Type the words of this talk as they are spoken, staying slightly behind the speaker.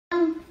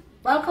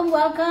Welcome,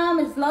 welcome.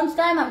 It's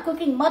lunchtime. I'm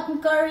cooking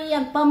mutton curry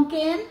and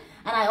pumpkin.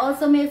 And I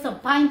also made some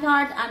pine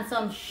tart and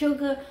some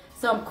sugar,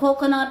 some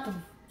coconut,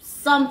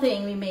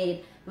 something we made.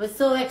 It was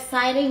so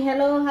exciting.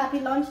 Hello,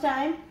 happy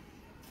lunchtime.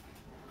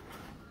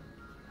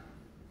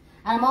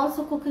 And I'm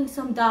also cooking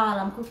some dal.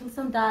 I'm cooking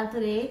some dal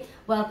today.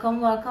 Welcome,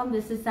 welcome.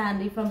 This is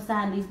Sandy from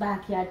Sandy's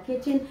Backyard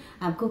Kitchen.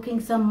 I'm cooking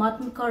some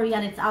mutton curry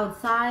and it's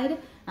outside.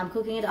 I'm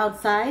cooking it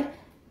outside.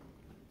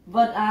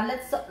 But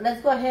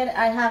let's go ahead.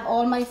 I have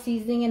all my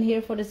seasoning in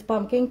here for this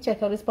pumpkin.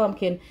 Check out this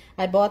pumpkin.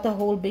 I bought a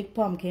whole big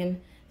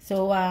pumpkin.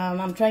 So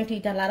I'm trying to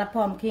eat a lot of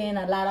pumpkin,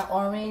 a lot of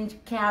orange,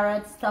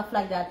 carrots, stuff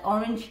like that.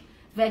 Orange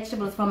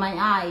vegetables for my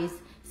eyes.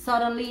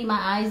 Suddenly my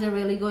eyes are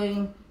really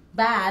going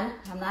bad.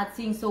 I'm not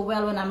seeing so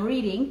well when I'm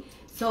reading.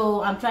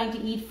 So I'm trying to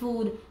eat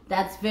food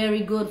that's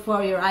very good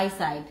for your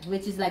eyesight,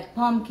 which is like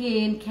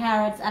pumpkin,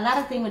 carrots, a lot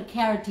of things with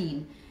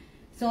carotene.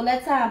 So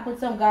let's put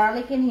some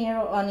garlic in here,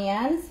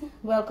 onions.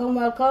 Welcome,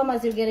 welcome.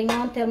 As you're getting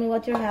on, tell me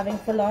what you're having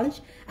for lunch.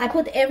 I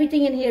put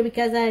everything in here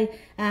because I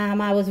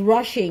was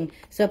rushing.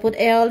 So I put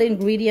all the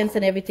ingredients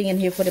and everything in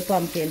here for the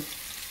pumpkin.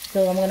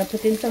 So I'm going to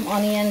put in some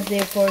onions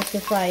there for us to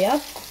fry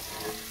up.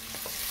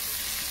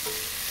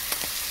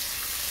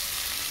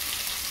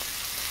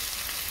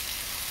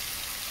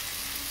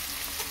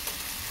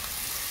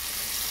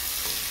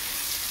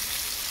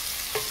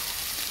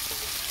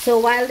 So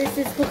while this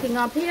is cooking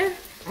up here,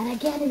 and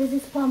again, it is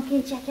this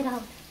pumpkin. Check it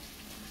out.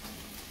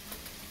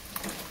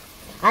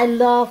 I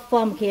love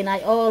pumpkin.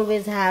 I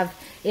always have.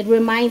 It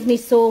reminds me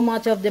so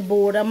much of the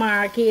border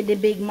market, the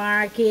big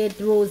market,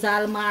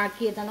 Rosal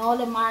market, and all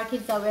the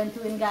markets I went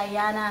to in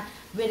Guyana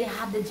where they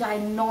have the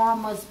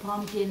ginormous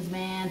pumpkins,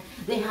 man.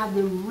 They have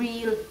the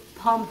real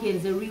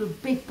pumpkins, the real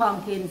big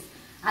pumpkins.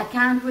 I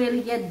can't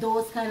really get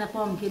those kind of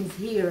pumpkins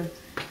here.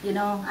 You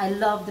know, I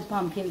love the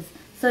pumpkins.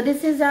 So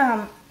this is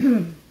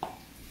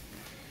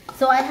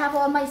So I have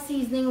all my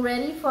seasoning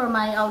ready for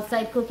my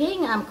outside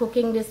cooking. I'm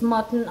cooking this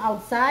mutton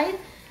outside.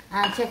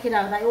 And check it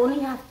out. I only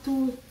have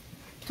two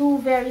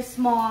very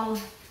small.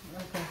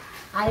 Okay.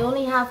 I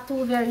only have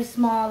two very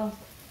small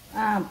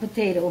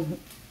potato.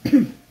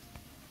 I'm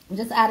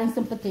just adding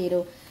some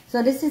potato.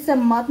 So this is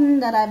some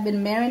mutton that I've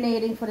been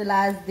marinating for the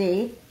last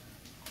day.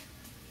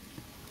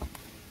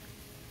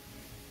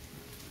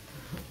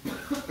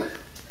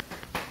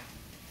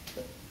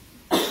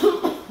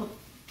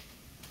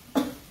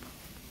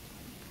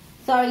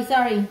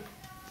 Sorry.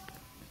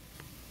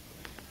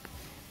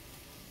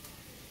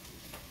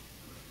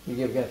 You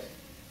give a guess.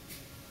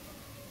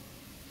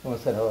 Someone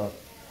said hello.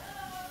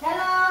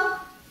 Hello.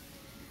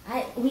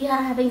 We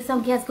are having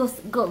some guests.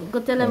 Go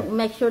tell them,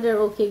 make sure they're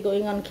okay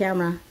going on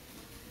camera.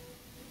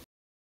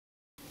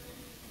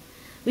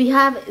 We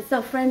have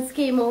some friends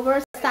came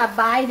over, stopped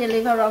by. They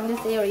live around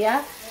this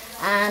area,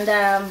 and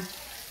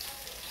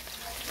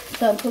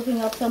so I'm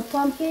cooking up some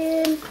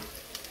pumpkin.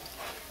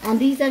 And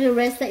these are the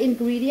rest of the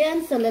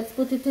ingredients, so let's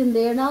put it in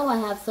there now. I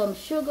have some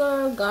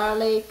sugar,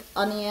 garlic,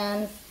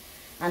 onions,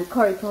 and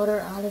curry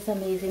powder, all this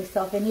amazing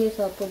stuff in here,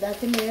 so I'll put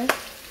that in there.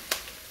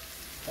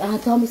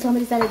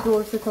 Somebody's at the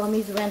door, so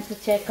Tommy's went to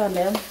check on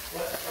them.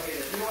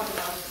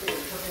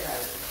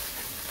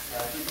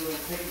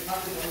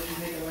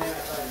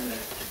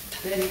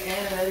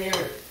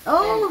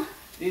 Oh!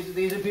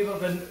 These are people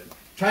who've been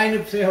trying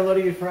to say hello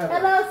to you forever.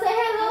 Hello, say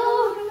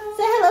hello!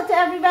 Say hello to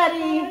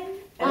everybody!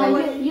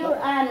 You're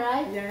Anne,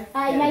 right? Yes.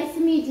 Hi, nice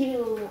to meet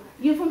you.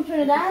 You from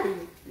Trinidad?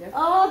 Yes.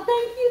 Oh,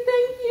 thank you.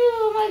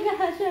 Oh my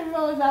gosh, a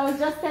rose. I was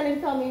just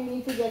telling Tommy we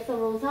need to get some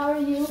rose. How are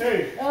you?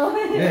 Hey. Oh.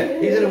 Yeah,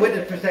 he's in a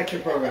witness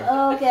protection program.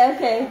 Oh,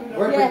 okay.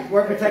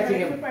 We're protecting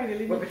him.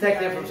 We're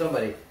protecting him from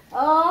somebody.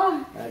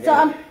 Oh,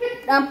 so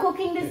I'm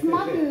cooking this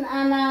mutton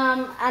and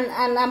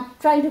I'm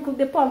trying to cook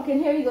the pumpkin.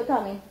 Here you go,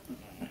 Tommy.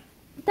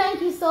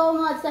 Thank you so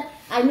much.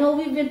 I know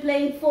we've been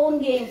playing phone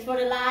games for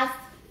the last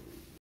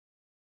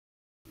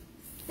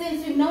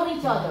since we've known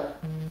each other.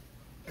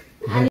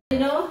 And you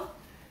know,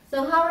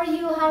 so how are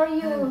you?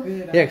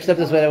 Yeah, step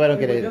this way, I don't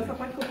get it.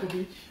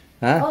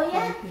 Huh? Oh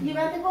yeah, you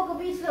went to Cocoa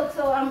Beach. Look,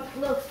 so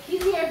look,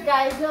 she's here,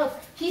 guys. Look,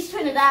 she's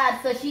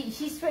Trinidad, so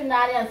she's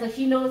Trinidadian, so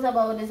she knows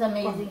about this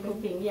amazing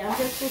cooking. Yeah, I'm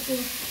just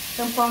cooking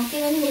some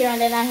pumpkin in here,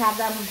 and then I have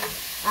them.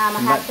 I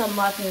have some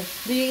mutton.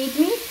 Do you eat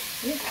meat?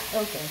 Yes.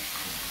 Okay.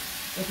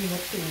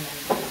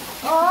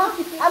 Oh,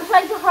 I'm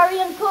trying to hurry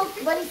and cook,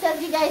 but he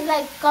says you guys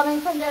like coming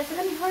from there, so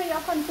let me hurry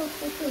up and cook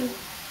quickly.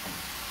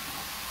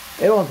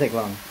 It won't take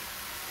long.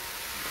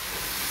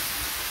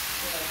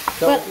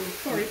 So,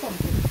 Sorry,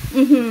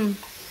 pumpkin.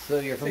 So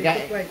you're from So you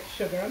put like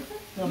sugar on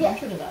top? No, Yeah.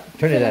 from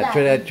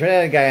Trinidad,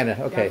 and Guyana.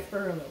 Okay.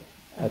 Gasparilla.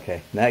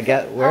 Okay. Now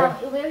get where?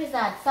 Where is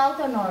that?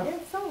 South or north? Yeah,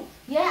 so.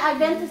 Yeah, I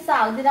went to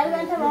South. Did I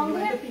went around You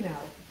there? went to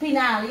Pinal.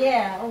 Pinal,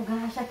 yeah. Oh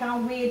gosh, I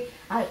can't wait.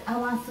 I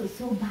want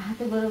so bad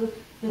to go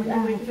to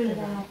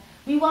Trinidad.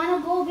 We want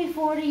to go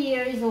before the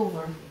year is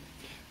over.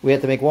 We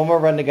have to make one more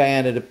run to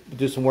Guyana to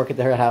do some work at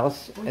her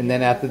house, and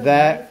then after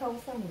that.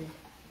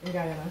 In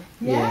Guyana.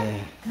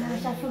 Yeah?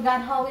 Gosh, I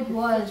forgot how it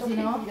was, you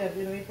know.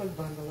 It was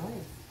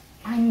vandalized.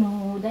 I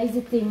know, that is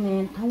the thing,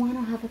 man. I want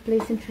to have a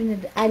place in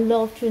Trinidad. I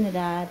love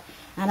Trinidad.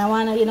 And I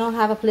want to, you know,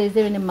 have a place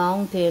there in the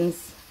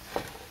mountains.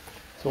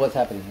 So what's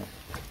happening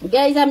here?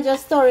 Guys, I'm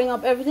just stirring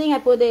up everything. I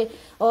put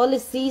all the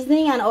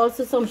seasoning and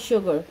also some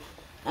sugar.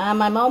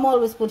 My mom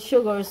always put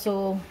sugar,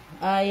 so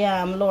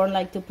Lauren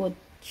like to put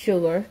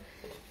sugar.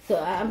 So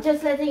I'm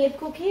just letting it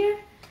cook here,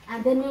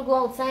 and then we'll go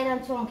outside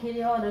and truncate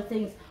the other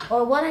things.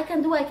 Or what I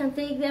can do, I can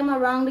take them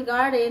around the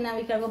garden and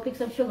we can go pick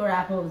some sugar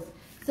apples.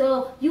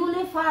 So you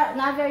live far,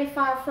 not very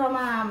far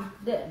from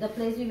the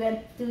place we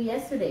went to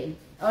yesterday,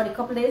 or a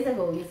couple days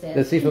ago, you said.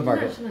 The seafood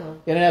market.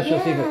 International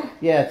Yeah. Seafood.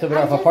 Yeah, it's over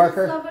I off of just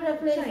Parker. discovered a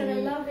place and I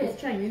love it.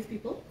 It's Chinese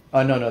people.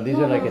 Oh, no, these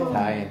are like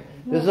Italian.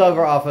 This is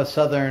over off of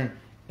Southern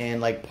and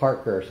like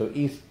Parker, so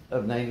east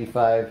of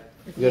 95.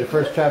 You go to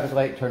first traffic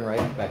light, turn right,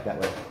 back that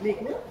way.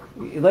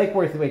 Lake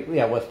Worth,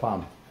 yeah, West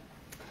Palm.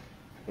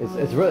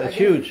 It's really, it's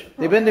huge.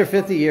 They've been there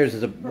 50 years.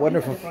 It's a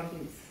wonderful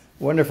family.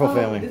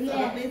 This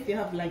other place, they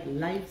have like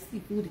live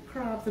seafood,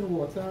 crabs and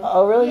water.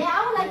 Oh, really? Yeah,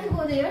 I would like to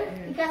go there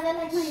because I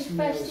like my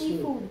fresh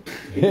seafood.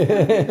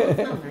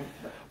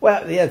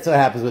 Well, yeah, that's what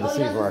happens with the Oh,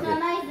 seafood does it smell market.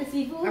 nice, the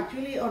seafood?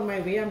 Actually, on my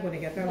way, I'm going to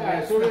get a Yeah,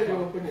 rice so they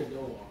snapper. open the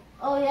door.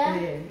 Oh, yeah?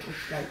 Yeah, it's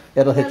like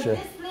It'll Well, hit you.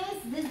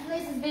 this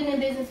place has been in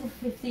business for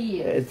 50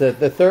 years. It's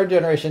the third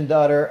generation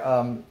daughter,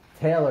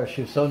 Taylor.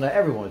 She was so nice.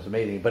 Everyone was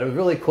amazing, but it was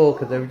really cool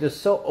because they were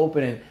just so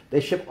open, and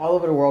they ship all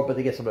over the world, but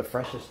they get some of the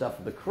freshest stuff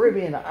from the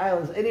Caribbean, the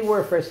islands,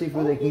 anywhere fresh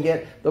seafood they can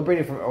get. They'll bring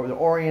it from the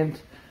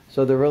Orient,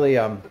 so they're really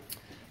on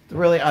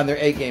their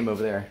A game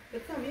over there.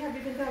 But we have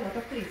even done a lot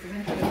of places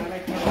in Trinidad,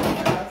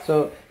 like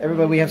So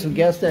everybody, we have some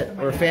guests that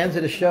were fans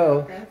of the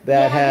show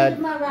that had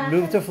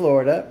moved to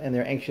Florida, and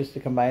they're anxious to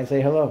come by and say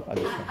hello. On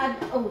this one.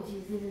 Oh,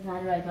 jeez, this is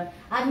not the right one.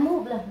 I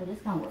moved, no, this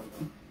can't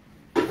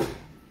work.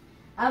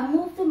 I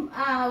moved to,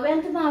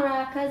 went to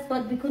Maracas,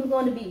 but we couldn't go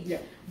on the beach. Yeah.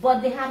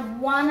 But they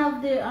had one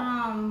of the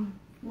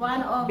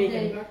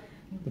bacon.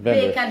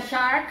 bacon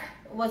shark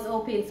was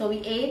open, so we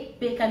ate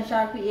bacon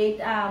shark. We ate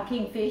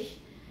kingfish,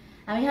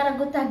 and we had a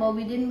good time. But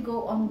we didn't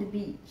go on the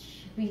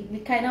beach. We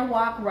kind of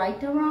walked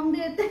right around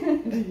it.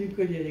 you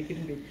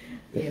couldn't be.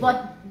 Yeah.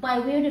 But by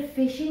where the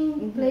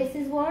fishing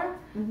places were,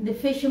 the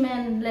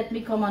fishermen let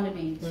me come on the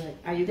beach. Right.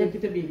 Are you going to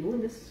be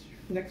in this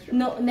next trip?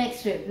 No,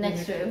 next trip.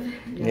 Next trip.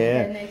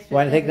 Yeah. Next trip.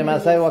 Want to take them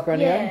outside, walk around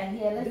the yard?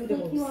 Yeah, let's Do the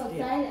take you most, outside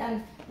yeah.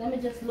 and let me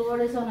just lower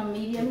this on a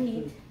medium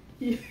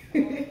heat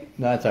No,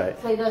 that's all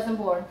right. so it doesn't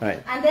burn. All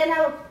right. And then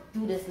I'll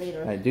do this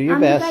later. All right, do your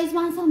You best. guys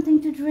want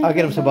something to drink? I'll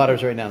get them some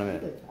butters right now in a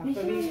minute. You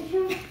sure, you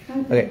sure?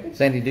 Okay,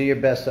 Sandy, do your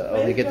best to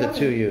only get the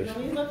two used.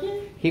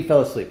 He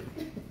fell asleep.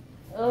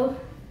 Oh,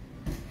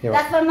 Here,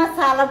 that's my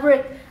masala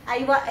brick.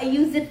 I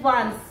used it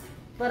once,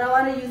 but I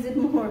want to use it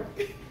more.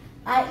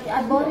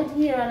 I bought it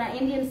here at an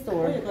Indian Oh,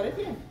 store. you got it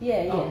here?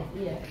 Yeah. Oh.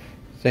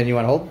 Sandy, you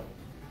want to hold?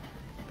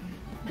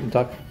 You can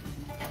talk.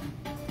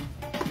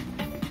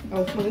 I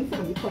was smelling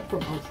something cut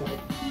from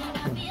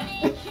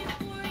outside.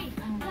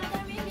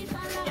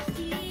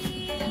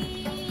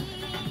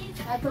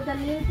 I put a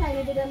little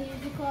tiny bit of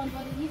music on,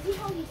 but you see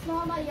how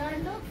small my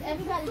yard looks?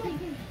 Everybody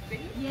thinking,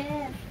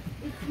 yes,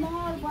 it's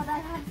small, but I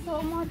have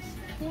so much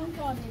things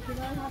on it. You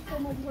know, I have so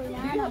much going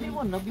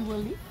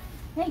on.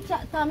 Hey,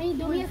 Tommy,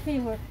 do me a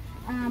favor.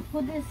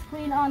 Put the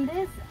screen on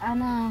this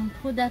and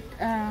put that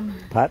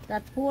Pot?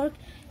 that pork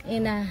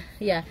in a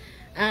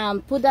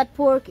put that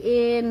pork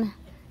in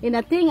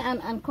a thing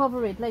and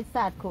cover it. Let's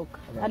start cook,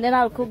 and then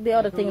I'll cook the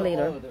other thing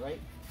later.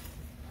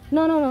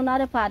 No,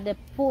 not a pot. The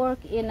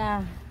pork in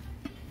a.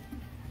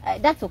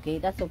 That's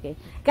okay.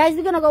 Guys,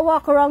 we're gonna go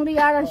walk around the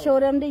yard and show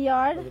them the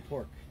yard. The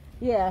pork.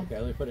 Yeah, Okay,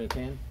 let me put it in a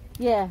can.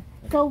 yeah.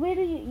 So where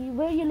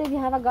you live? You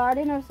have a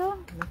garden or so?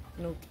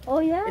 No, Oh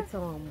yeah. it's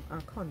a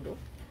condo.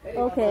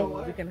 Okay.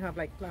 So you can have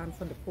like plants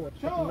on the porch,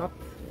 but not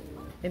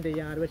in the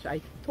yard, which I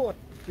thought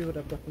we would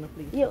have gotten a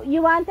place.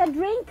 You want a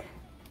drink?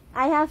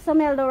 I have some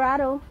El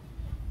Dorado.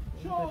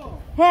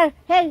 Here,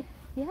 hey,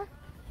 yeah.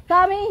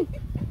 Tommy,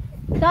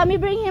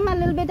 bring him a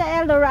little bit of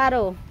El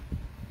Dorado.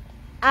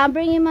 I'll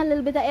bring him a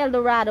little bit of El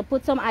Dorado.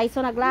 Put some ice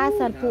on a glass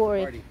and pour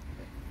it.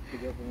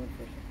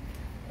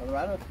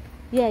 Colorado?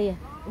 Yeah.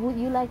 Would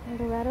you like El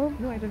Dorado?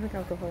 No, I don't drink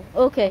alcohol.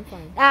 Okay.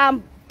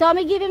 Fine.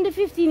 Tommy, give him the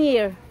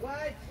 15-year.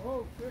 What?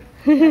 Oh,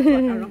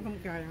 I'm from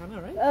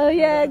Guyana, right? Oh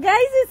yeah, guys,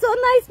 it's so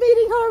nice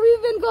meeting her.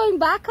 We've been going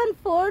back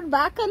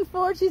and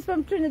forth. She's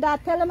from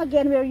Trinidad. Tell them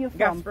again where you're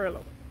from.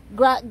 Gasparello.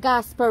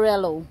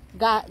 Gasparello.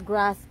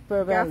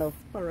 Gasparello.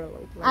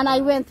 Gasparello. And I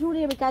went through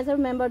there because I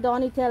remember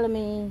Donnie telling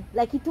me,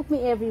 like he took me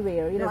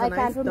everywhere. You know, I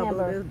can't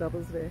remember. There's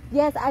doubles there.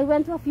 Yes, I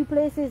went to a few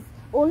places.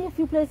 Only a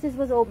few places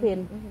was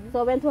open. So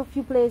I went to a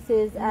few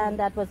places and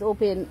that was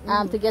open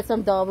to get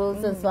some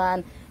doubles and so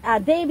on.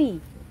 Debbie.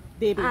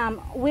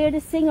 Where the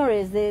singer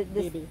is.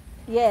 Debbie.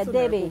 Yeah, Sundar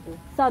Debbie. Popo.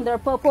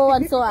 Sundar Popo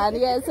and so on.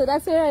 Yeah, so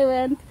that's where I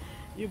went.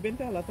 You've been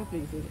to a lot of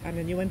places, and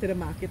then you went to the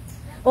market.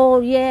 Oh,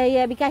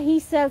 yeah, because he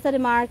sells at the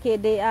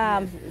market,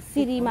 the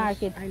city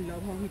market. I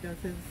love how he does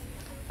his.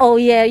 Oh,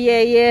 yeah.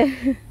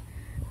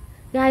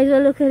 Guys,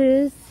 well, look at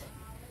this.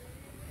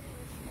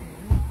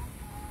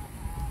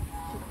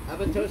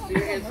 Have a toast to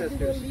your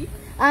ancestors.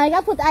 I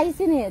gotta put ice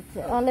in it,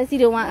 unless you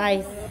don't want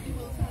ice.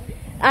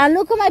 And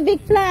look at my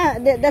big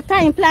plant, the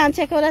thyme plant.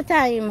 Check out the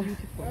thyme.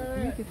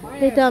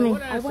 Hey, Tommy.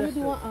 I want to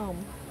do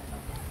a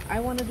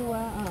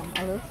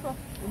little stuff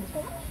in the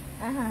porch.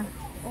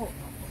 Oh,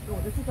 no,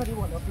 this is what you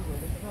want to do.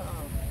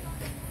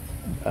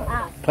 This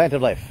is Plant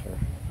of life.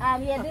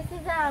 Yeah, this is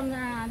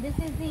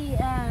the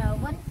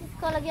what is this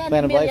called again?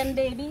 Plant The of million life.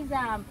 babies.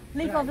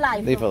 Leaf of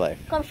life. Leaf of life.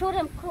 Come show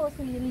them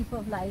closely the leaf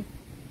of life.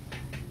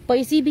 But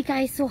you see,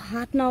 because it's so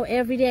hot now,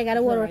 every day I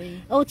gotta water.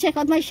 Oh, check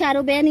out my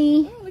shadow,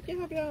 Benny. Oh, look, you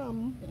have your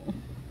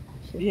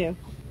yeah.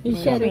 Your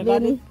shadow,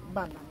 Benny.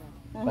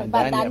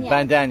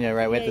 Bandana,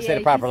 right? We have to say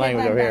the proper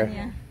language over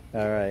here.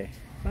 All right.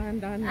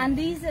 And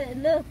these,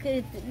 look,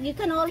 you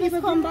can always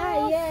come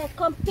by. Yeah,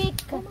 come pick.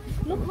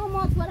 Look how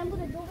much. What I'm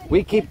gonna do.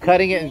 We keep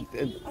cutting it.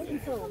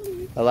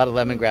 A lot of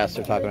lemongrass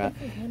they're talking about.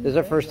 This is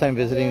our first time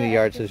visiting the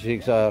yard, so she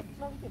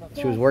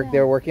was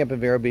working up in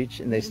Vero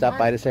Beach, and they stopped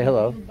by to say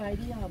hello.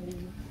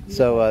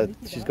 So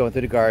she's going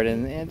through the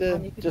garden, and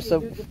just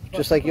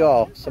like you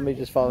all, somebody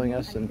just following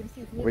us and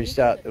reached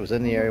out. It was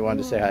in the area,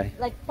 wanted to say hi.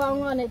 Like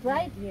found on it,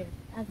 right? Yeah.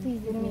 And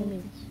teasing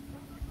me.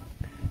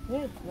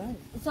 Yeah, nice.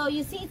 So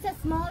you see, it's a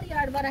small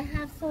yard, but I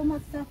have so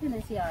much stuff in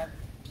this yard.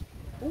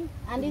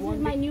 And this is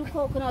my new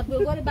coconut.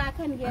 We'll go back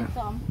and get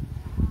some.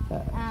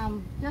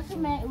 Just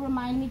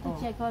remind me to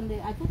check on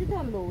I put it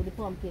on low, the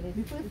pumpkin.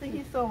 The first thing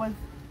he saw was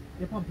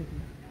the pumpkin.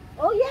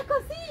 Oh yeah,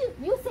 cause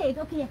see, you say it.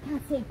 Okay, I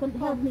can't say it.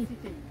 Help me.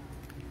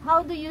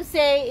 How do you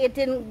say it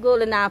in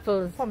Golden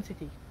Apples? Palm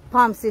City.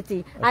 Palm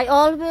City. I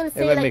always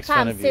say like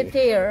Palm City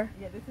here.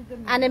 Yeah, this is the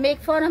And they make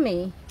fun of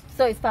me.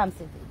 So it's Palm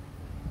City.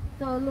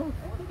 So look.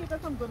 I think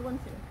there's some good ones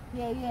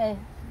here. Yeah.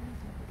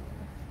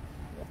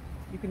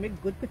 You can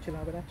make good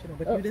kuchela with that, you know,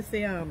 but you just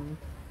say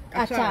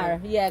Achar.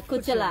 Yeah,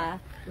 kuchela.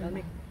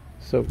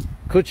 So,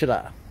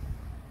 kuchela.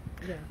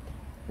 Yeah.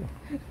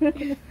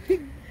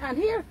 And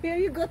here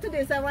you go to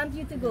this. I want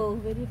you to go.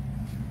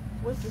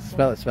 What's this?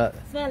 Smell it.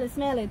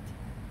 Smell it.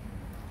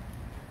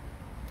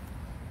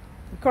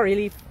 Curry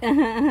leaf.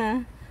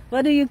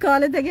 What do you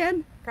call it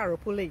again?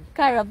 Carapule.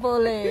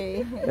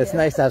 Carapole. It's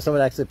nice to have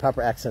someone actually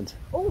proper accent.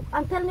 Oh,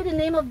 and tell me the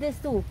name of this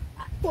too.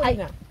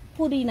 Pudina.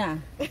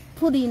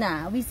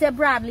 Pudina. We say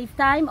broadleaf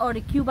thyme or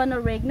the Cuban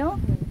oregano.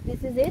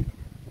 This is it.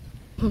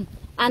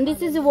 And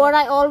this is the word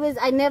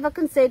I never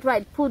can say it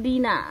right.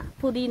 Pudina.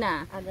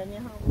 And then you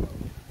have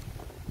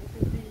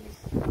this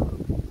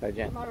is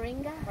the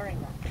Moringa.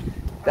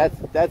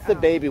 That's the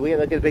baby. We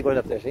look at the big one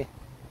up there. See?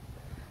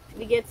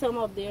 We get some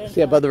up there.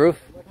 See above the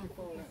roof?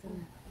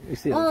 You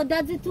see? Oh,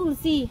 that's the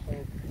tulsi.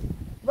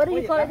 What do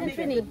you call it in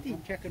Trinidad?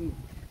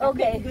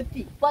 Okay.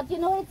 But you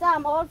know, it's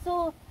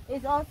also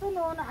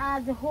known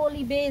as the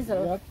holy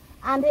basil. Yep.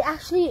 And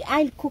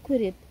I'll cook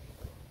with it.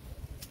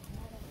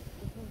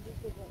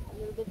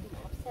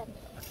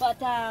 But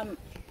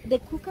they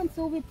cook and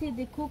so with it.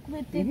 They cook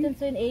with it, and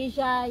so in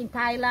Asia, in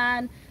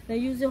Thailand, they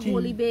use the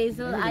holy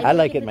basil. I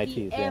like it in my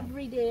cheese.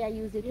 Every day I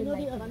use it. You know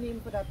the other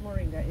name for that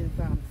moringa is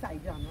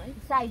Saijan, right?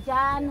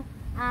 Saijan,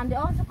 and they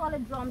also call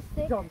it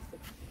drumstick.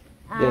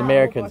 The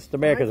Americans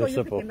are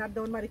simple.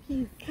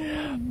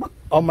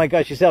 Oh my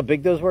gosh, you see how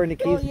big those were in the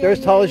keys? Oh, yeah, they're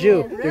as tall as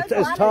you. They're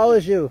as tall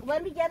as you.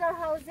 When we get our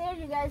house there,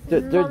 you guys.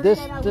 They're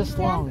this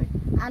long.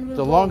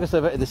 The longest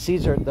of it. The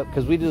seeds are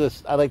because we do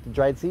this. I like the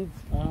dried seeds.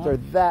 They're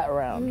that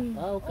round.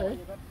 Oh, okay.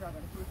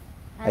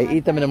 I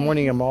eat them in the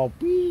morning. I'm all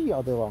day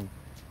long.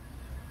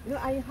 You know,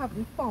 I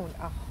haven't found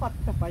a hot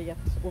pepper yet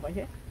over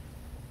here.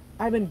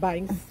 I've been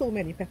buying so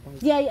many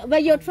peppers. Yeah,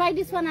 but you try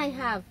this one I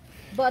have.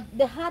 But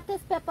the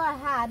hottest pepper I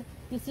had,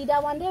 you see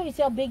that one there? You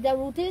see how big the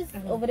root is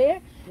over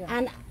there? Yeah.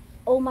 And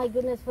oh my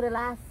goodness, for the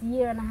last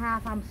year and a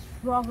half, I'm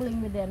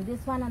struggling with them,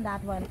 this one and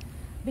that one.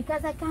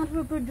 Because I can't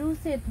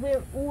reproduce it.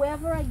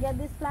 Whoever I get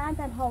this plant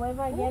and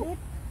however I get it,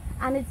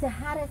 and it's the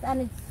hottest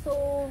and it's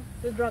so...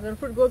 The dragon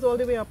fruit goes all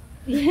the way up.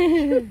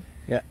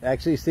 Yeah,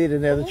 actually you see it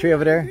in there, the tree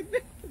over there?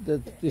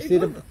 You see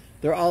them?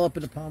 They're all up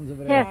in the palms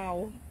over there.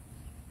 Wow.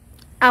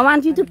 I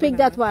want you to pick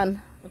that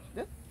one.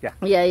 Yeah.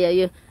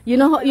 Yeah. You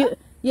know how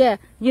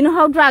you know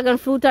how dragon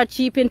fruit are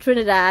cheap in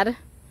Trinidad?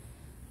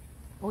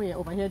 Oh yeah,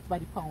 over here it's by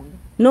the pound.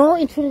 No,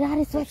 in Trinidad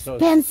it's so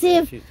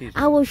expensive.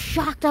 I was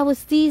shocked. I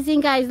was teasing,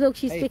 guys. Look,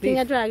 she's picking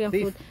a dragon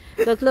fruit.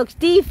 Look,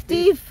 thief.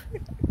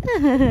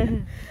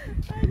 I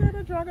got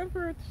a dragon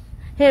fruit.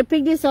 Here,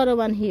 pick this other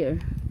one here.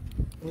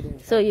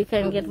 So you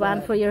can get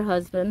one for your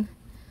husband.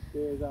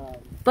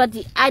 But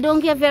I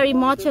don't get very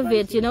much of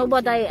it, you know,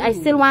 but I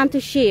still want to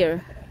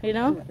share, you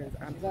know.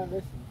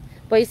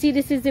 But you see,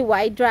 this is the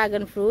white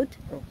dragon fruit.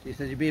 Oh, she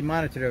says you're being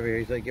monitored over here.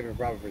 He's like giving a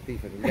problem for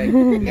thieving.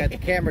 You got the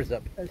cameras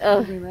up.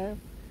 Oh.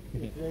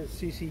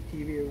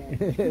 CCTV around.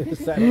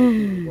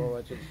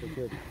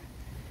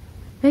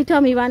 Hey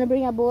Tommy, you want to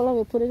bring a bowl and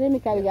we put it in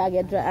because we gotta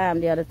get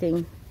the other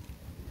thing.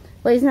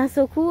 But it's not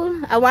so cool.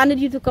 I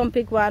wanted you to come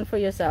pick one for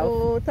yourself.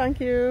 Oh,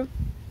 thank you.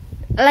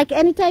 Like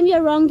anytime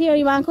you're around here,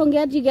 you want to come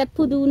get, you get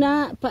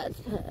Pudina.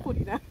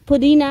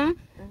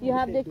 You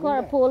have the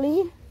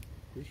Carapoli.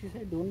 Did she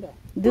say Dunda?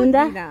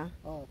 Dunda?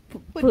 Oh,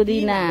 Pudina.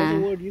 what's the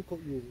word you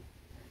use?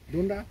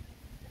 Dunda?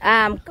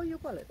 How you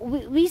call it?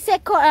 We say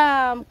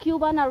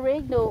Cuban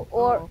oregano,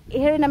 or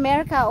here in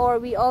America, or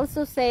we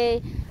also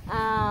say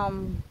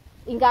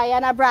in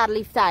Guyana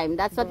broadleaf thyme.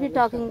 That's what we're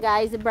talking,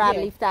 guys, the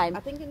broadleaf thyme. I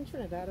think in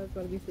Trinidad as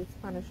well we say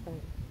Spanish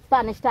thyme.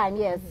 Spanish thyme,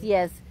 yes,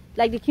 yes.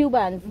 Like the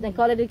Cubans, they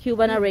call it the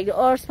Cuban oregano,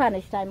 or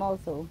Spanish thyme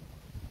also.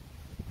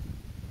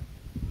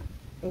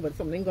 Oh, but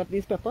something got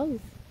these peppers.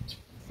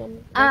 Some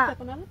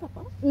pepper.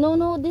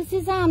 No, this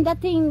is that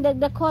thing,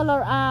 the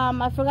color,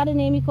 I forgot the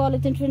name you call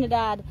it in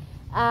Trinidad.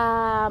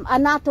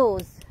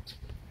 Anatos.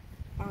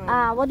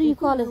 What do you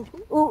call it?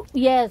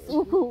 Yes,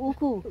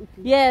 uku.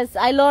 Yes,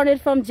 I learned it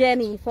from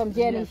Jenny.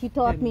 Yes, She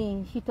taught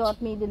me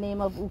the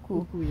name of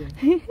uku.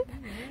 Yeah.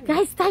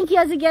 Guys, thank you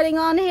as you're getting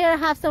on here. I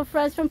have some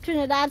friends from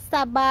Trinidad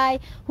stop by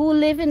who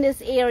live in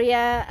this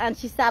area, and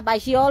she stopped by.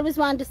 She always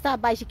wanted to stop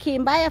by. She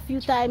came by a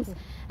few times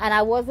and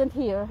I wasn't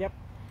here. Yep.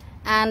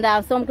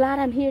 And so I'm glad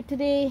I'm here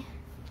today.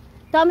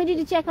 Tommy, did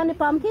you check on the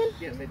pumpkin?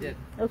 Yes, I did.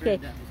 Okay.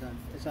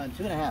 It's on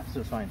 2.5, so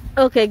it's fine.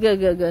 Okay,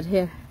 good.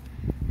 Here.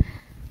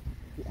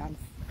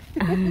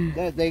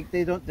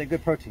 They don't. They're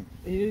good protein.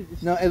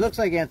 No, it looks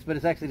like ants, but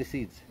it's actually the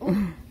seeds.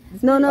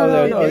 No,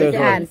 there's there's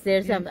one. ants.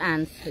 There's some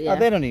ants. Yeah. Oh,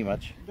 they don't eat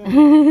much.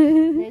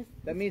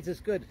 That means it's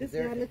good. This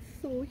yard is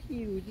so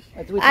huge.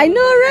 I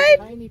know, right?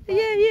 Tiny pot.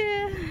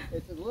 Yeah.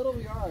 It's a little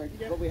yard,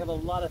 but we have a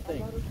lot of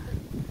things.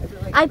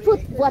 I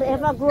put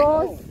whatever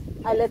grows,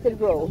 I let it It's a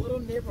grow. little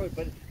neighborhood,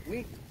 but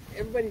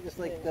everybody just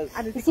like does.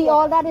 You see,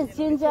 all that is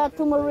ginger,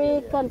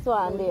 turmeric, and so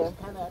on there.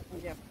 Kind of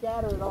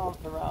scattered all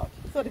throughout.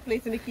 So the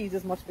place in the Keys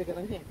is much bigger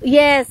than here.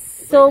 Yes,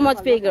 so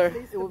much bigger.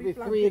 It will be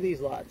 3 of these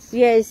lots.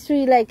 Yeah, it's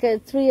three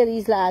of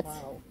these lots.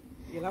 Wow.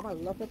 You'll have a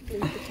lot of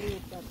place to play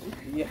with that.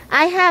 Yeah.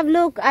 I have,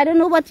 look, I don't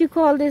know what you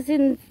call this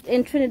in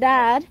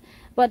Trinidad,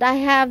 but I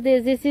have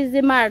this. This is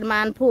the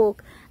Mardman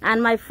pork,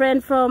 and my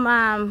friend from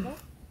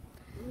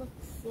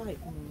Looks like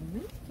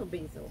mint or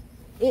basil.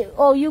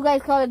 oh, you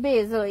guys call it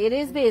basil. It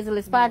is basil.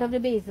 It's part of the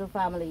basil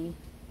family.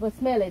 But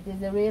smell it.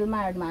 It's a real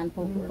Mardman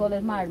pork. We call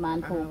it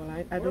Mardman pork.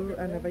 Well,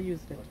 I never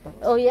used it, but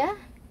Oh yeah.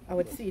 I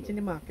would see it in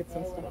the markets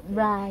and stuff.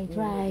 Right.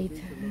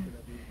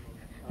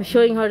 I'm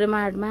showing her the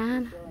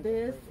Mardman.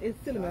 This is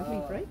cinnamon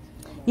leaf, right?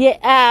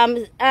 Yeah.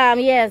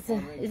 Yes.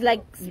 It's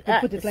like You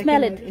can put it like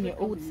smell in, it. in your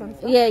oats and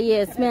stuff.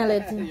 Yeah. Smell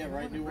it. Yeah,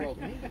 right, New World.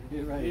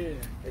 You're right.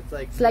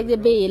 It's like the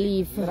bay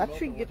leaf. So that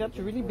tree gets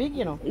really big,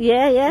 you know.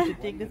 Yeah. You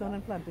should take this on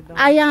and plant it down.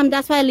 I am.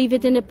 That's why I leave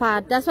it in the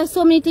pot. That's why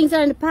so many things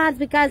are in the pots,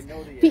 because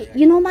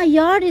you know my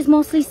yard is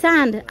mostly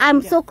sand.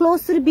 I'm so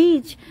close to the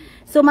beach,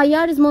 so my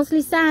yard is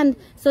mostly sand.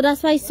 So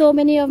that's why so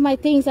many of my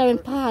things are in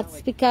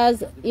pots,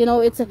 because you know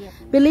it's.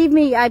 Believe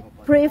me, I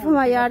pray for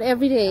my yard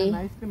every day. And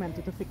I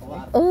experimented to fix it.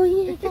 Oh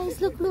yeah,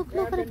 guys, look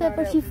at the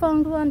peppers. She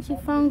found one.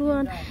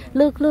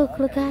 Look,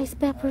 guys,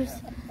 peppers.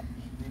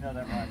 You know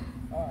that run.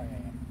 Oh, yeah.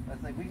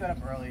 That's like we got up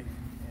early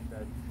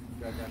and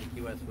drive down to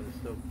Key West when it's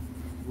still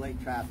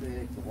light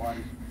traffic, the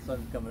water,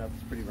 sun's coming up.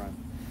 It's a pretty run.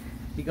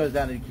 He goes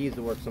down to the Keys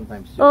to work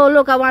sometimes too. Oh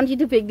look, I want you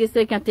to pick this so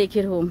you can take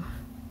it home.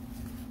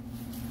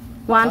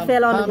 One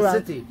fell on the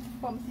ground. City.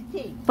 Palm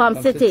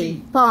Palm City.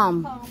 City.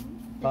 Palm.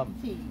 Palm.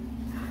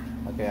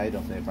 Okay, I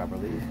don't say it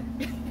properly.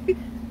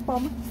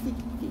 Palm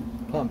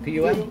Palm.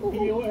 P-U-M?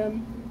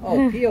 P-O-M.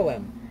 Oh,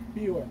 P-O-M.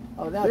 P-O-M.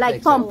 Oh, that Like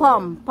makes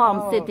Palm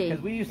sense. City.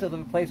 Because we used to live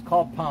in a place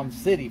called Palm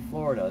City,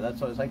 Florida.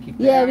 That's what I keep.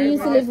 Yeah, we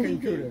used to live.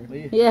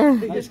 We- Yeah.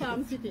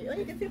 Palm City. Oh,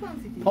 you can say Palm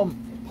City.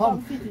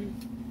 Palm. City.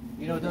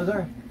 You know what those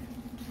are?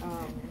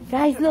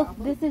 Guys, look,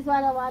 this is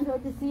what I want her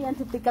to see and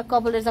to pick a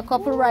couple. There's a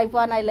couple ripe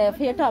one I left.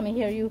 Here, Tommy,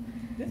 here you.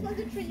 This was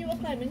the tree you were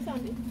climbing,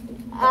 Sandy?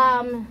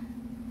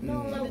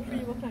 No, The tree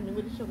you were climbing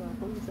with the sugar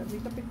apple. You said we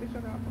could pick the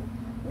sugar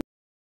apple.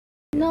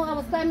 no, I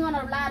was climbing on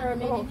a ladder.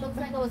 Maybe it looks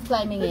like I was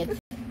climbing it.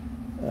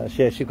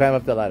 She climbed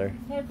up the ladder.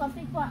 Here, come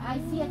pick one. I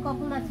see a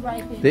couple that's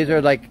ripe. These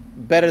are like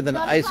better than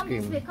Tommy, ice come this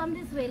cream. way. Come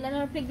this way. Let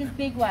her pick this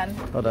big one.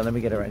 Hold on, let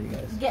me get it right, you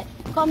guys.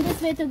 Come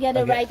this way to get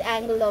a Okay. right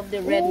angle of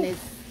the redness.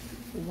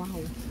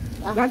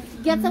 Wow.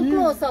 Get some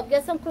close up.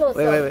 Get some close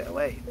up.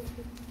 Wait.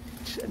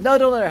 No,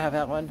 don't let her have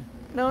that one.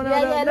 No.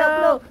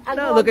 Look. And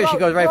No, go, look at go, she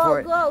goes right go, for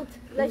it. Go.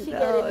 Let she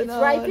get it. It's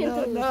ripe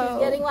into. She's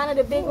getting one of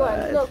the big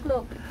ones.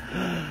 Look.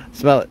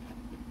 Smell it.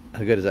 How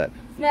good is that?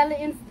 Smell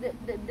it.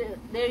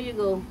 There you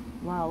go.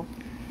 Wow.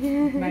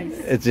 Nice.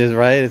 It's just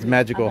right. It's I've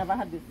magical. never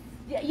had this.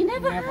 Yeah, you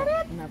never had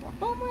it? Never.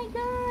 Oh my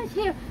gosh.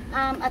 Here,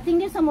 I think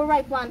there's some more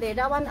ripe one there.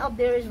 That one up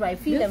there is ripe.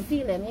 Feel them,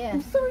 yeah.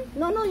 I'm sorry.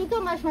 No, you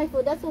can mash my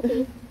food. That's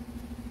okay.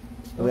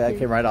 Oh, yeah, it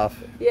came right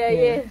off.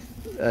 Yeah.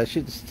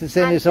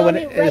 So when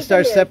right it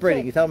starts there,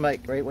 separating, check. you tell them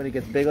like right when it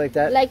gets big like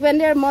that. Like when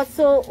their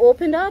muscle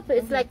opened up,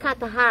 it's like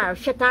katahar.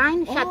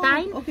 Shatine.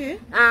 Oh, okay.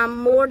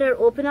 More they're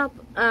open up.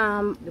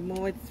 The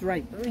more it's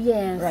ripe.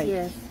 Yes, Right.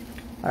 yes.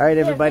 All right,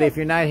 everybody, if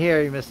you're not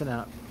here, you're missing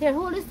out. Here,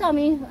 hold this,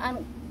 Tommy,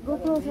 and go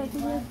closer to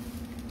this.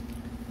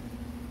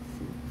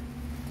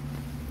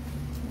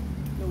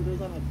 No,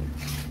 those are not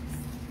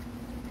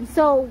good.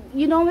 So,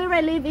 you know where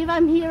I live, if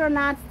I'm here or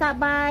not, stop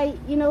by,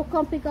 you know,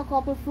 come pick a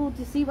couple fruit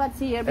to see what's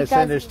here. And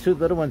then there's two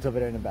little ones over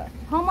there in the back.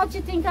 How much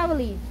you think I will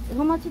eat?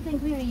 How much you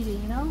think we're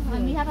eating, you know?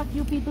 And we have a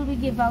few people we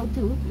give out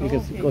to. You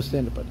can go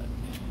stand up on that.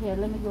 Here,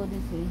 let me go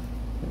this way.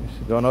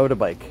 She's going over the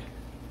bike.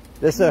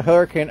 This is a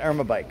Hurricane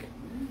Irma bike.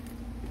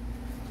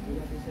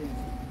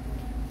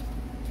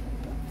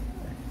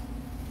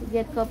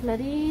 Get a couple of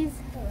these.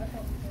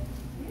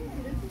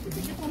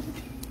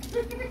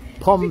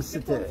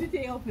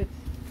 Pomsite.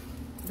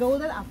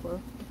 Golden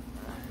apple.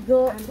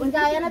 In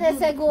Guyana they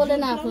say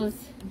golden apples.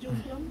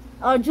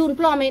 Or June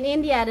plum. In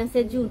India they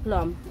say June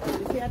plum.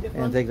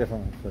 And take the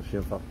phone so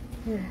she'll fall.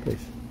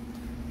 Please.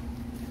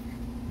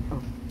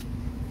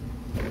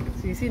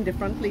 So you see in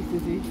different places,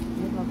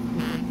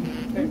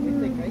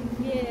 everything, right?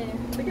 Yeah.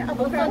 Look at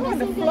avocado on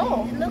the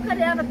floor. Look at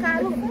the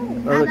avocado.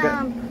 look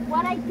at- And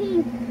what I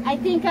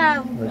think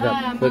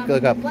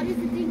Look up. what is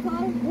the thing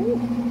called?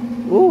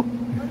 Ooh,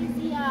 What is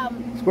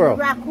the squirrel.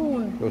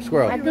 raccoon? Oh,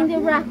 squirrel. I think the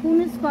raccoon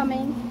is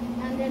coming,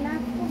 and they're not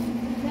supposed to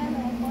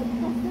develop, but you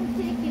can still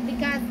take it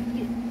because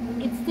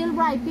it's still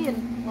ripening.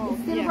 Oh,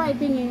 It's still yeah.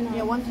 ripening, you know.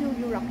 Yeah, once you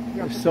wrap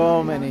There's it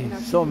so in many, a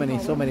so many,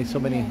 so many, so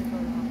many,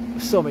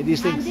 so many.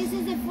 These And things. this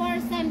is the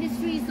first time this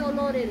tree is so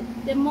loaded.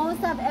 The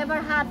most I've ever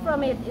had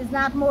from it is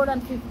not more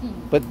than 50.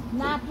 But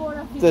Not more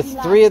than 50. the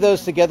last three of year.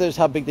 those together is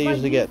how big they But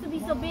usually it get. used to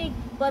be so big,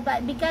 but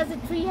because the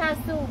tree has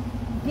to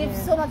give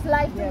so much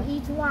life to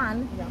each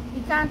one,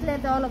 you can't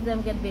let all of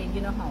them get big,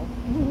 you know how.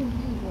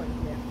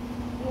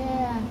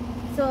 Yeah.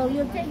 So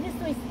you'll take this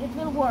twist, it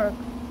will work.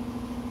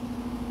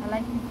 I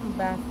like the fruit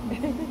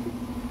basket.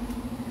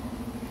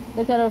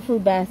 Look at our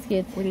fruit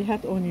basket. With the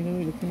hat on, you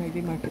know, looking like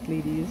the market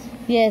ladies.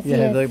 Yes, Yeah,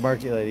 yes. the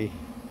market lady.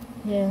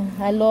 Yeah,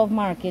 I love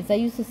markets. I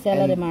used to sell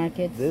at the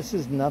markets. This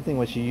is nothing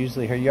what she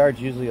usually. Her yard's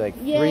usually like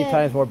Yeah. 3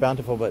 times more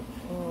bountiful, but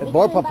They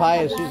more came back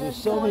papayas. a lot She's of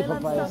so many soil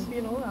and papayas.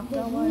 You know, after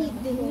a The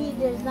while. heat,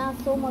 there's not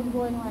so much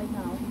going right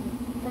now.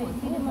 So you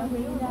see the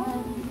moringa?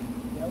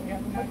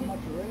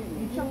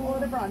 You chop all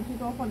the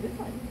branches off on this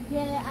side.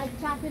 Yeah, I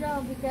chop it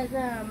off because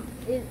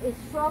it's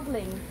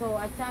struggling. So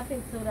I chop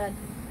it so that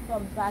it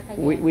comes back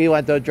again. We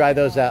want to dry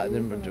those out and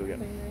then we'll do it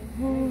again.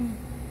 So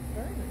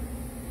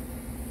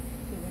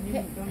when you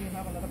don't you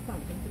have a lot of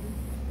planting to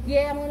do?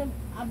 Yeah, I'm gonna.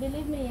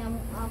 Believe me, I'm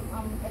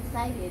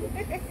excited.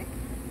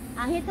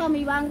 And he told me,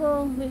 you want to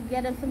go? We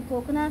get him some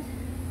coconut.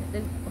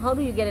 How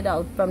do you get it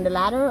out from the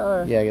ladder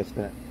or? Yeah, I guess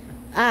that.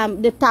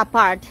 The top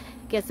part.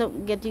 Get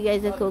you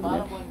guys a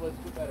coconut.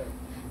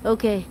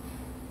 Okay.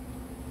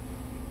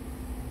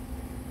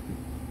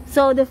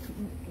 So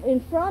in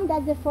front,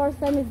 that's the first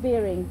time it's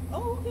bearing.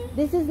 Oh, okay.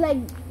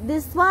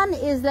 This one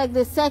is like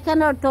the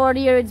second or third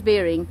year it's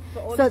bearing. So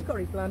all So- this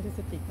curry plant is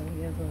a taken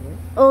here as well, right?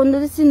 Oh no,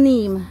 this is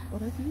neem. Oh,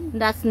 that's neat.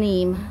 That's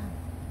neem.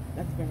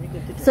 That's very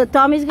good to So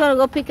Tommy's gonna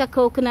go pick a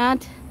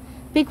coconut.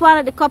 Pick one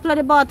of the couple of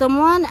the bottom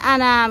one,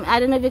 and I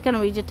don't know if you can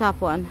reach the top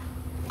one.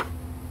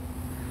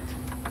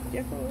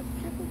 Careful,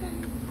 careful.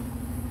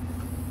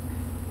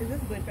 Is this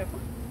good pepper?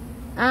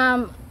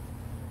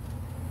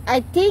 I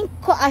think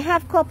I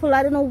have couple.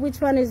 I don't know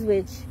which one is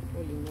which.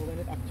 Oh, you know when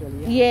it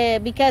actually is. Yeah,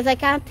 because I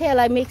can't tell.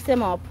 I mix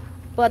them up.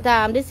 But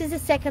this is the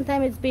second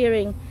time it's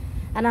bearing,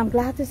 and I'm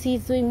glad to see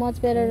it's doing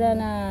much better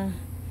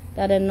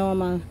than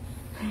normal.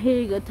 Here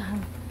you go,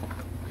 Tom.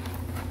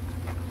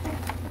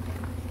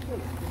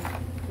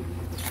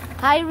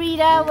 Hi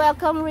Rita,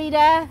 welcome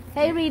Rita.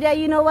 Hey Rita,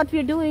 you know what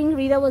we're doing?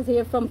 Rita was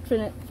here from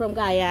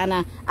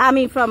Guyana. I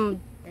mean from.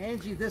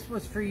 Angie, this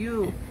was for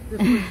you. This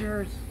was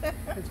yours.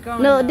 It's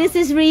gone. No, now. this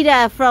is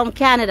Rita from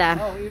Canada.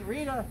 Oh,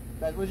 Rita,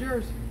 that was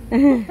yours.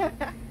 There's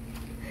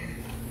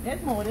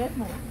more, there's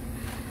more.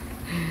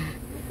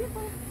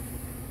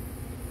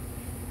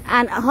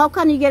 And how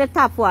can you get a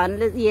top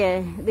one?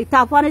 Yeah, the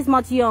top one is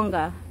much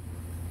younger.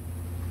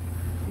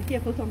 Be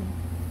careful, Tommy.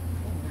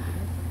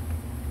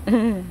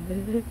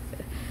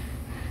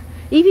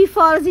 If he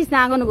falls, he's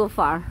not gonna go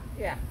far.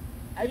 Yeah.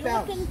 I You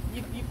bounced. can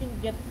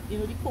get, you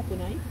know, the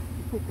coconut.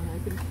 The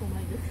coconut can come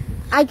like this.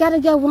 I gotta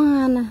get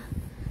one.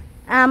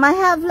 I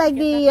have like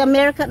the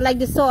American, like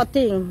the saw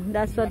thing.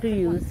 That's what we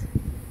use.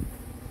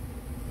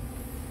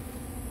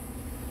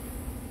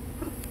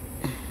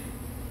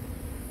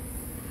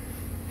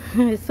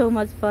 It's so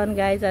much fun,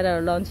 guys, at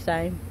our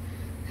lunchtime.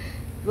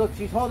 Look,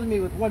 she's holding me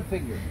with one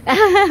finger.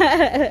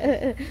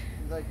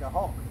 She's like a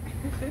Hulk.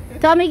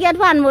 Tommy, get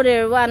one more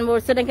there, one more,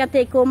 so they can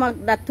take home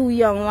that too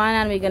young one,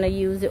 and we're gonna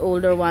use the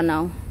older one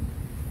now.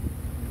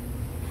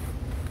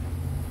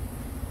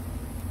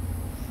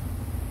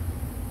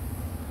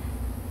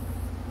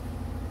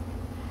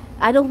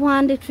 I don't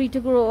want the tree to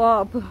grow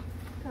up.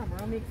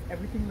 Camera makes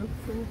everything look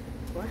so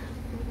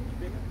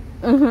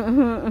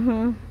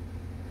bigger.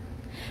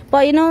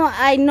 But you know,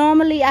 I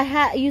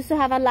used to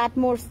have a lot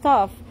more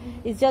stuff.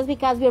 It's just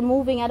because we're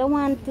moving. I don't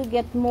want to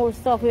get more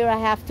stuff where I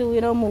have to,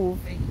 you know, move.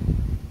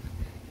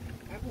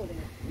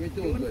 You're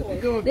doing good.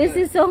 You're doing This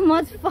good. is so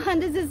much fun.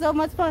 This is so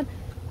much fun.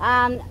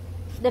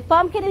 The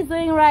pumpkin is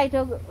doing right,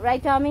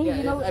 right, Tommy? Yeah,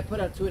 you know, I put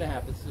out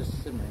 2.5. It's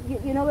just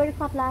simmering. you know where the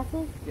cutlass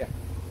is? Yeah.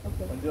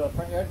 Okay. Want to do a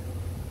front yard?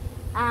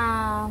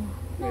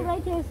 No,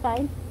 right here is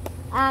fine.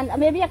 And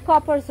maybe a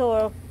cup or so,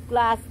 or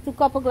glass, 2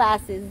 cup of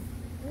glasses.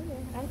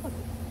 I'll cut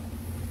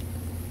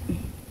it.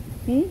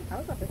 Hmm?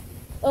 I'll cut it.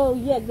 Oh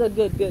yeah,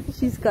 good.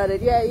 She's got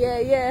it.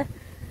 Yeah.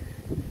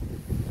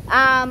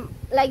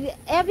 Like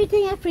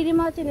everything I pretty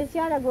much in this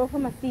yard I grow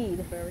from a seed.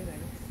 Very nice.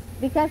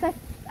 Because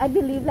I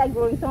believe like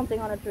growing something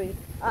on a tree,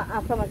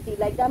 from a seed.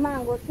 Like the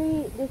mango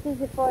tree, this is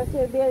the first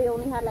year bear, you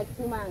only had like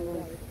 2 mangoes.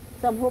 Right.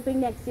 So I'm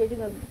hoping next year you're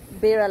going to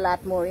bear a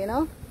lot more, you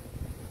know.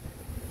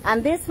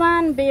 And this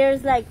one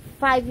bears like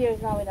 5 years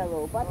now in a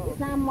row, but it's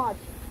not much.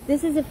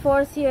 This is the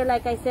first year,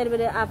 like I said, with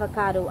the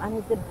avocado, and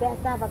it's the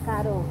best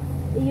avocado.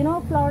 You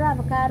know, Florida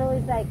avocado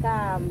is like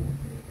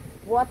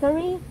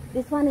watery.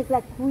 This one is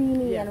like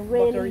creamy and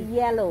really buttery.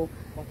 yellow.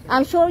 Buttery.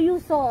 I'm sure you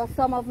saw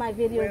some of my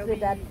videos Where with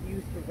that. we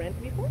used to rent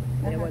before,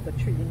 there was a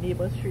tree,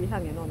 neighbor's tree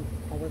hanging on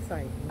our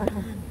side.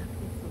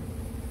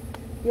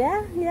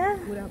 Yeah.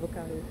 Good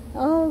avocado.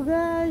 Oh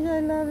gosh, I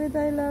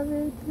love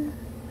it.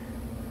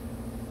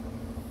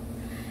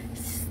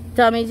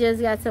 Tommy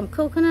just got some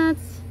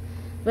coconuts.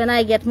 When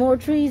I get more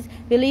trees,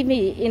 believe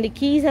me, in the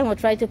Keys, I'm going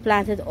to try to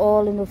plant it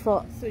all in the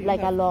front, So you like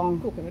have along.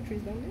 coconut trees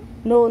down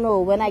there?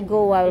 No, when I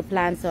go, I will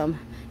plant some.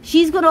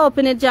 She's going to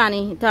open it,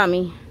 Tommy.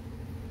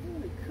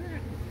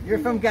 You're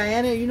from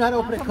Guyana? You know how to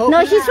open a coconut?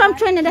 No, she's from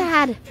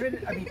Trinidad.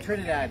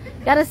 Trinidad.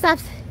 Gotta stop.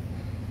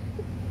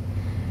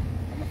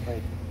 I'm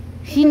afraid.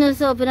 She knows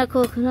to open a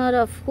coconut,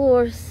 of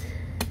course.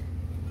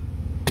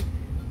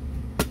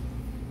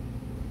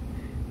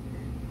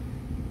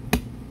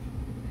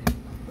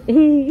 The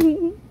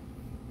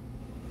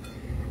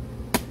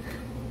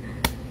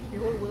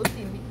whole world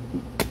seen me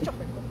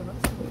chopping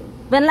coconuts.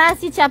 When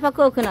last you chop a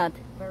coconut?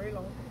 Very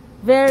long.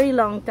 Very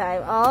long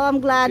time. Oh, I'm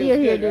glad Feels you're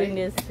here good, doing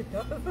right?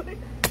 this.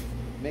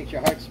 Makes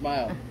your heart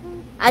smile.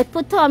 I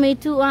put Tommy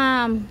to Do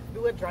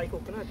a dry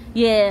coconut.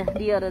 yeah,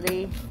 the other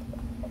day.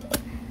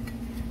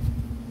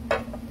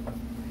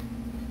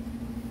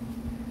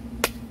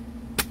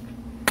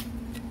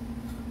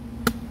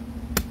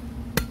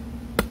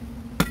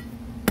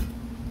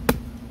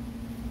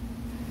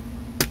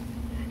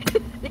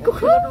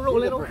 Coconut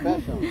roll She's it a over.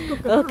 professional.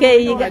 Okay,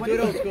 you Yeah, got do it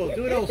old school.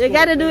 Do it old you school.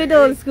 gotta do it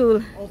old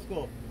school. Old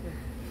school.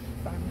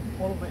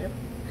 All over it.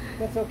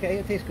 That's okay.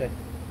 It tastes good.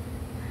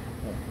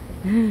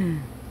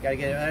 Gotta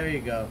get it. There you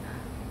go.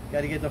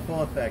 Gotta get the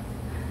full effect.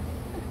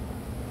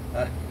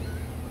 Fine,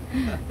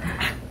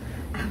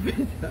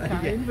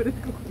 but it's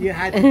good. You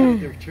had to do it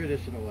the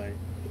traditional way.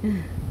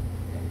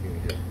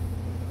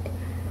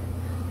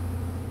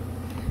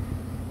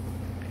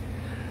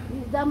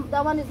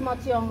 That one is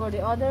much younger.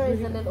 The other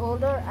is a little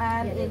older,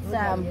 and it's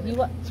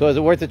So is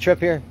it worth the trip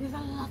here? There's a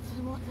lot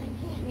more thing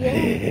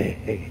here.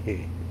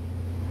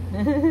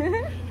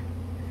 yeah.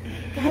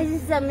 Guys,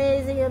 this is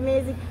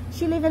amazing.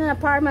 She lives in an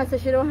apartment, so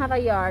she don't have a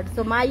yard.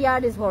 So my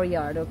yard is her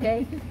yard,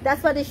 okay?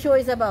 That's what the show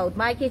is about.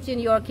 My kitchen,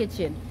 your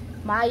kitchen.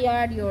 My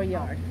yard, your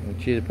yard.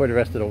 She poured the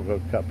rest of the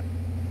cup.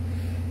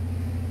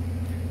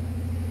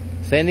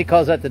 Sandy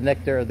calls that the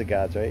nectar of the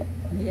gods, right?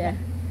 Yeah.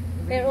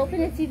 Here,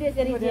 open it. See, there's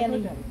any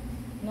jelly.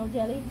 No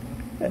jelly?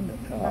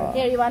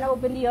 Here, you want to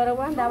open the other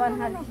one? That one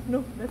has...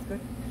 No, that's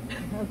good.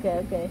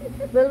 Okay.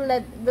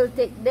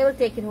 They will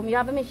take it home. You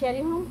have a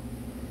machete home?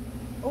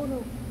 Oh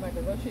no, might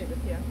as well shave it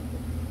here.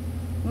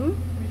 Hmm? We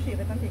shave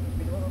it and take it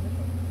video on the show.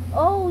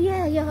 Oh,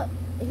 yeah.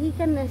 He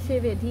can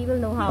shave it. He will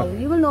know how.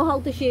 You will know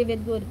how to shave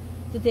it good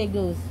to take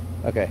those.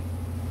 Okay.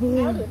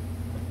 I'll do it.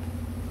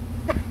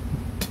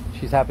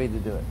 She's happy to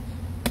do it.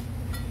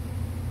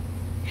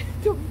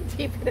 Don't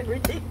tape it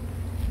everything.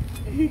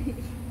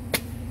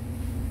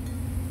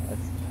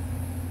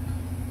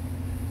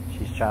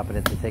 She's chopping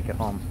it to take it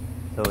home,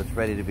 so it's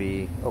ready to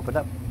be opened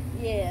up.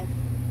 Yeah.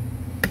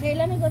 Okay,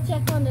 let me go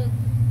check on the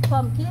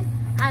pumpkin.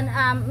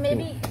 And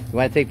maybe... You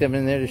want to take them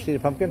in there to see the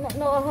pumpkin?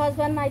 No, her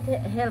husband might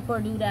help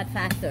her do that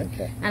faster.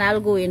 Okay. And I'll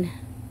go in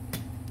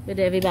with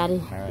everybody.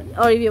 All right.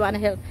 Or if you want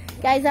to help.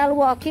 Guys, I'll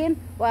walk in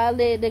while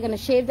they're going to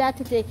shave that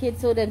to take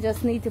it. So they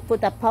just need to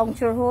put a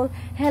puncture hole.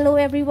 Hello,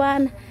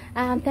 everyone.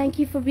 Thank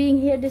you for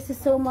being here. This is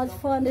so much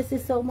fun.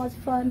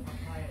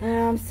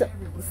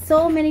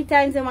 So many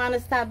times I want to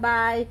stop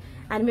by.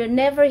 And we're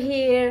never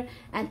here.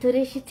 And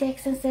today she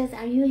texts and says,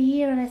 are you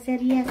here? And I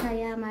said, yes, I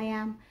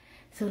am.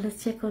 So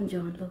let's check on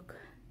John. Look.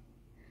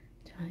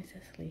 John is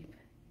asleep.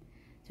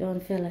 John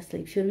fell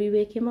asleep. Should we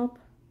wake him up?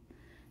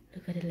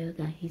 Look at the little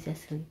guy. He's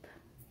asleep.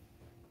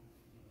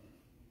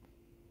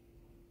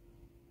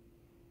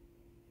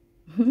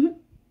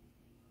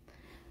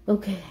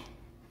 Okay.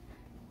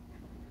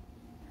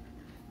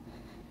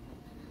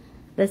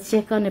 Let's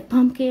check on the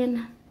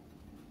pumpkin.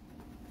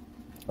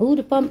 Oh,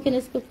 the pumpkin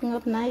is cooking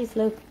up nice.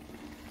 Look.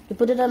 You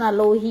put it on a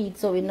low heat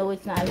so we know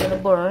it's not going to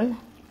burn.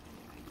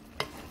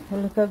 Oh,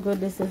 look how good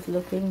this is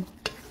looking.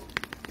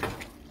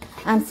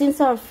 And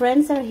since our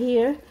friends are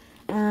here,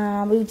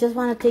 we just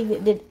want to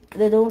take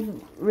they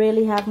don't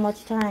really have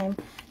much time,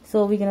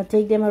 so we're gonna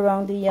take them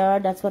around the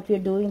yard. That's what we're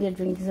doing. They're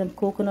drinking some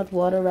coconut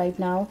water right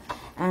now.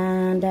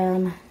 And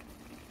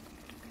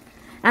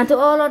to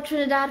all our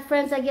Trinidad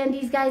friends, again,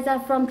 these guys are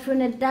from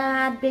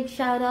Trinidad. Big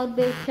shout out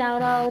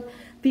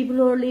people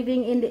who are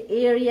living in the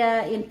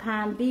area in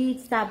Palm Beach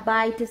stop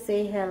by to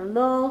say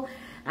hello.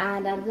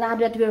 And I'm glad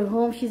that we're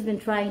home. She's been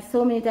trying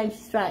so many times.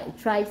 She's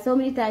tried so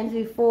many times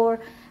before,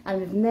 and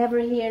we've never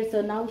here.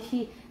 So now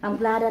I'm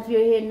glad that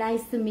we're here.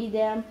 Nice to meet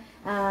them.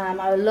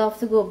 I would love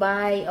to go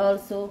by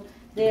also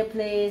their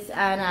place,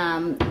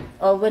 and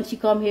or when she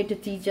come here to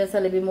teach us a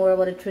little bit more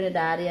about the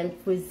Trinidadian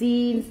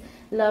cuisines.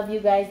 Love you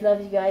guys,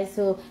 love you guys.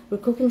 So we're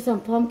cooking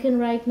some pumpkin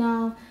right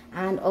now,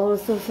 and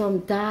also some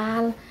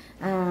dal.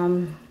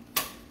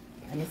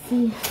 Let me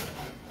see.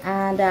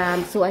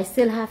 And so I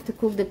still have to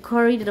cook the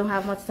curry. They don't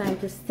have much time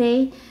to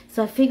stay,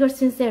 so I figured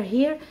since they're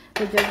here,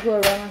 we'll just go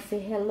around and say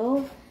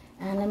hello.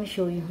 And let me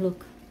show you,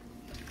 look.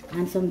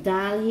 And some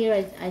dal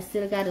here. I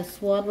still got to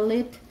swaddle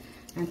it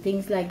and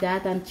things like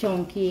that, and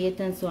chunky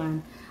it and so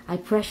on. I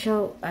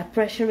pressure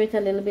it a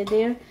little bit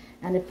there,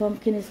 and the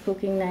pumpkin is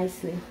cooking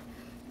nicely.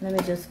 Let me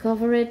just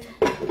cover it,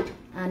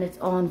 and it's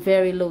on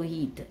very low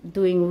heat,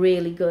 doing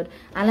really good.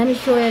 And let me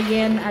show you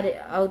again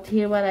out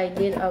here what I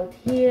did out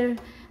here.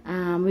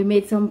 We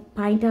made some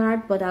pine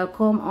tart, but I'll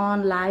come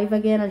on live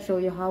again and show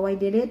you how I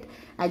did it.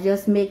 I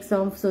just make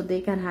some so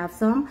they can have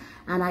some.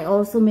 And I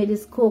also made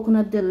this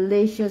coconut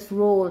delicious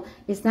roll.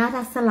 It's not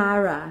a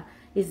salara,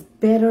 it's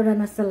better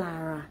than a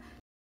salara.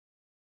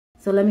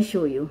 So let me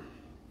show you.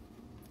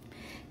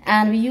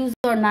 And we use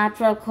our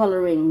natural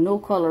coloring, no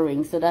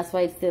coloring, so that's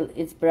why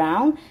it's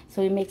brown.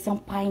 So we make some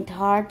pine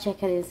tart.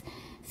 Check it.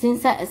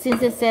 Since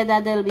they said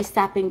that they'll be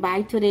stopping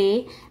by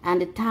today and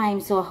the time,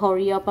 so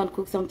hurry up and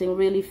cook something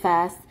really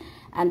fast.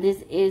 And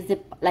this is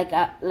like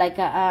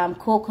a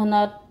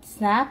coconut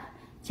snap.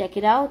 Check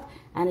it out,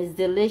 and it's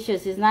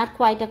delicious. It's not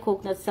quite a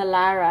coconut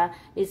salara.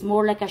 It's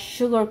more like a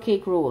sugar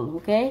cake roll.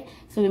 Okay,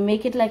 so we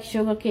make it like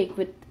sugar cake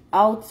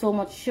without so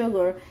much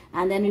sugar,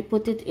 and then we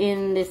put it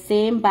in the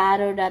same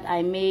batter that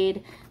I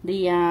made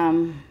the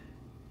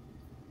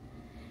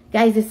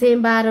guys, the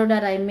same batter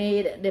that I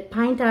made the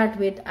pine tart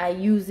with. I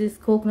use this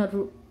coconut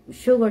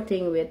sugar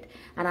thing with,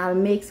 and I'll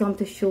make some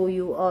to show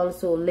you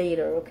also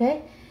later.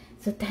 Okay,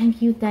 so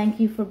thank you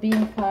for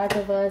being part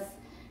of us.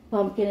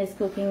 Pumpkin is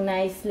cooking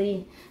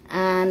nicely,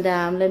 and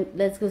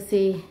let's go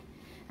see.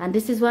 And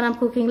this is what I'm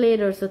cooking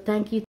later, so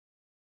thank you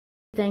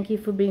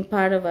for being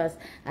part of us.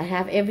 I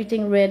have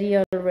everything ready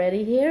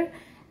already here,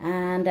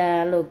 and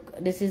look,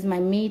 this is my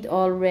meat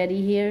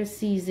already here,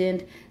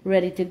 seasoned,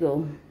 ready to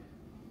go.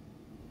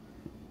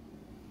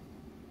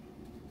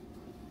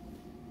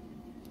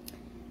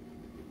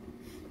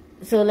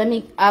 So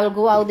I'll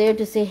go out there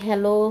to say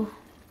hello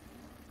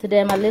to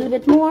them a little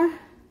bit more.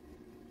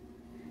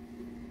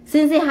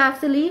 Since they have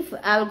to leave,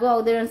 I'll go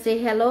out there and say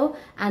hello,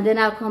 and then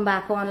I'll come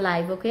back on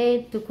live,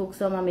 okay, to cook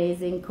some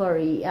amazing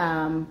curry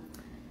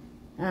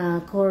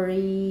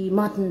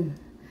mutton.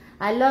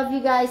 I love you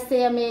guys.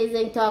 Stay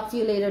amazing. Talk to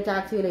you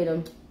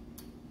later.